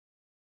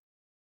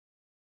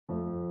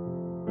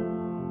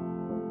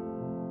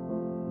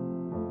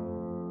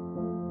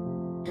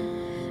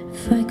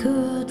If I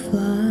could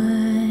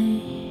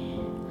fly,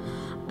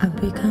 I'd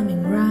be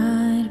coming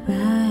right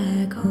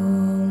back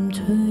home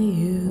to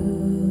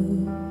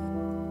you.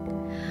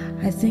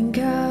 I think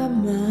I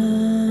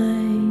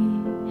might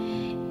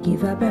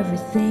give up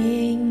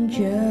everything,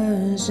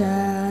 just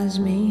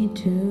ask me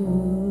to.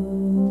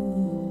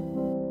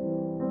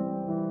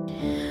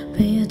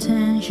 Pay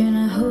attention,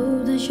 I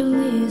hope that you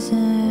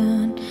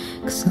listen,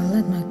 'cause I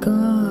let my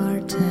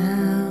guard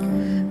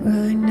down.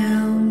 Right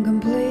now I'm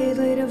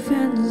completely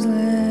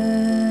defenseless.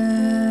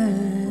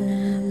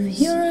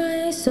 Your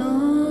eyes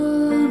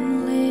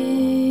only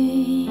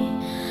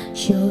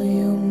show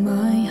you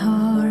my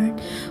heart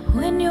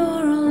when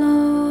you're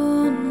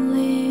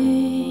lonely,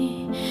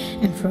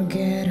 and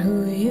forget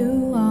who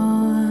you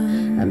are.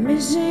 I'm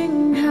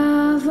missing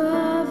half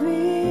of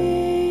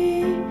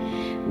me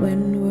when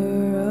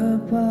we're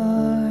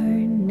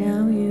apart.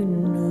 Now you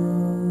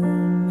know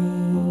me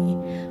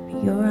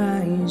with your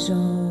eyes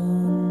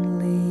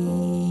only,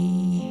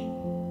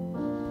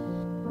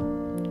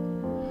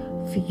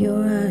 for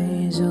your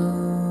eyes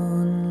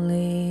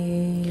only.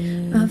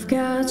 I've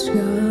got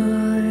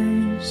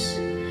scars,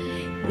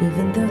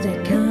 even though they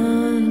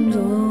can't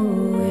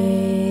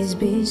always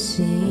be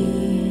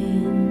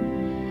seen,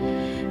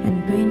 and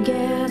pain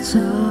gets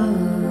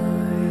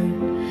hard,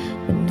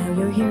 but now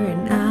you're here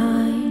and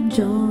I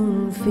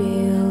don't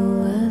feel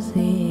a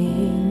thing.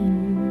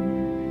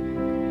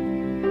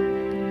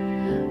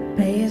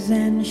 Pay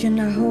attention,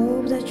 I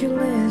hope that you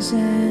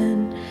listen,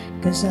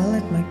 'cause I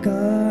let my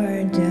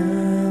guard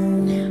down.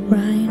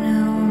 Right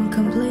now I'm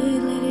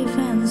completely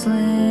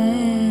defenseless.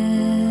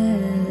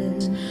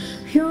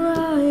 Your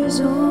eyes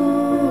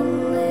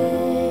only,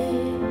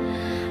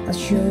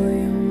 I'll show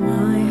you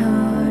my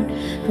heart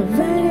for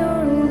when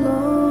you're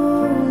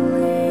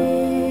lonely,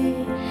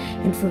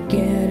 and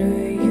forget who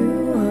you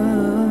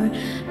are.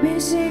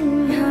 Missing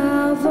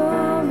half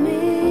of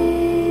me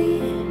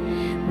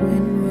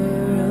when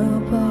we're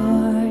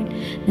apart.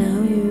 Now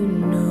you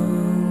know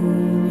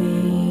me,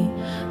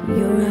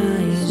 your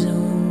eyes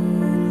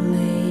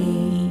only,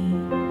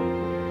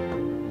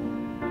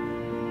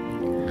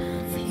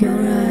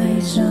 your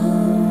eyes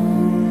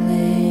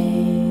only.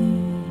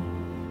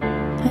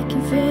 I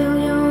can feel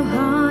your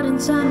heart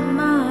inside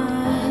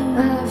mine.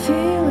 I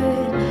feel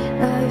it,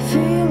 I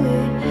feel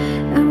it.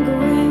 I'm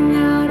going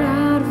out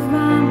of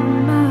my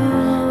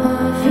mind.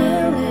 I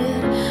feel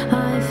it,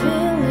 I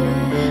feel it.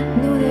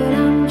 Know that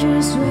I'm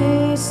just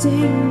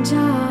wasting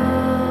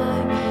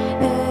time,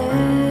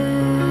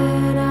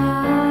 and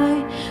I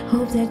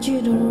hope that you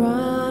don't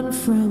run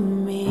from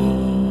me.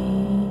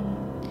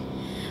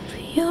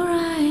 For your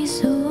eyes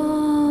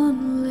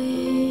only,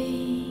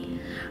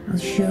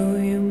 I'll show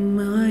you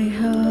my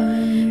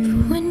heart for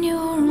when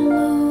you're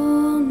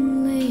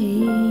lonely,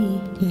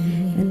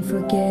 and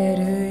forget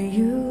who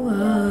you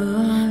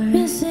are.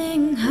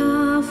 Missing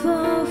half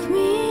of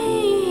me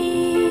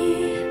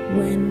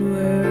when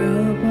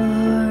we're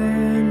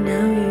apart.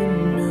 Now you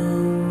know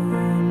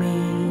me,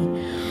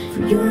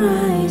 for your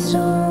eyes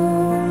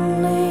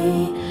only,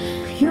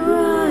 for your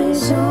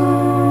eyes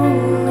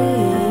only.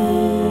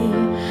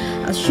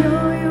 I'll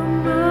show you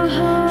my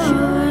heart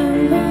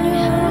when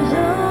you're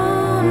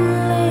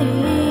lonely,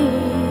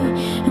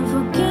 and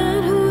forget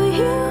who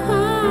you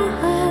are.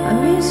 I'm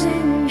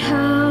missing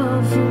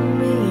half of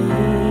me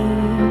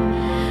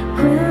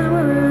when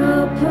we're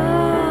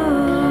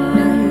apart.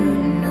 Now you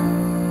know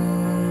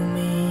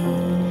me,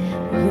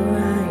 your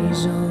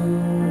eyes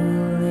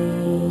only,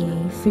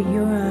 for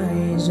your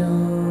eyes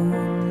only.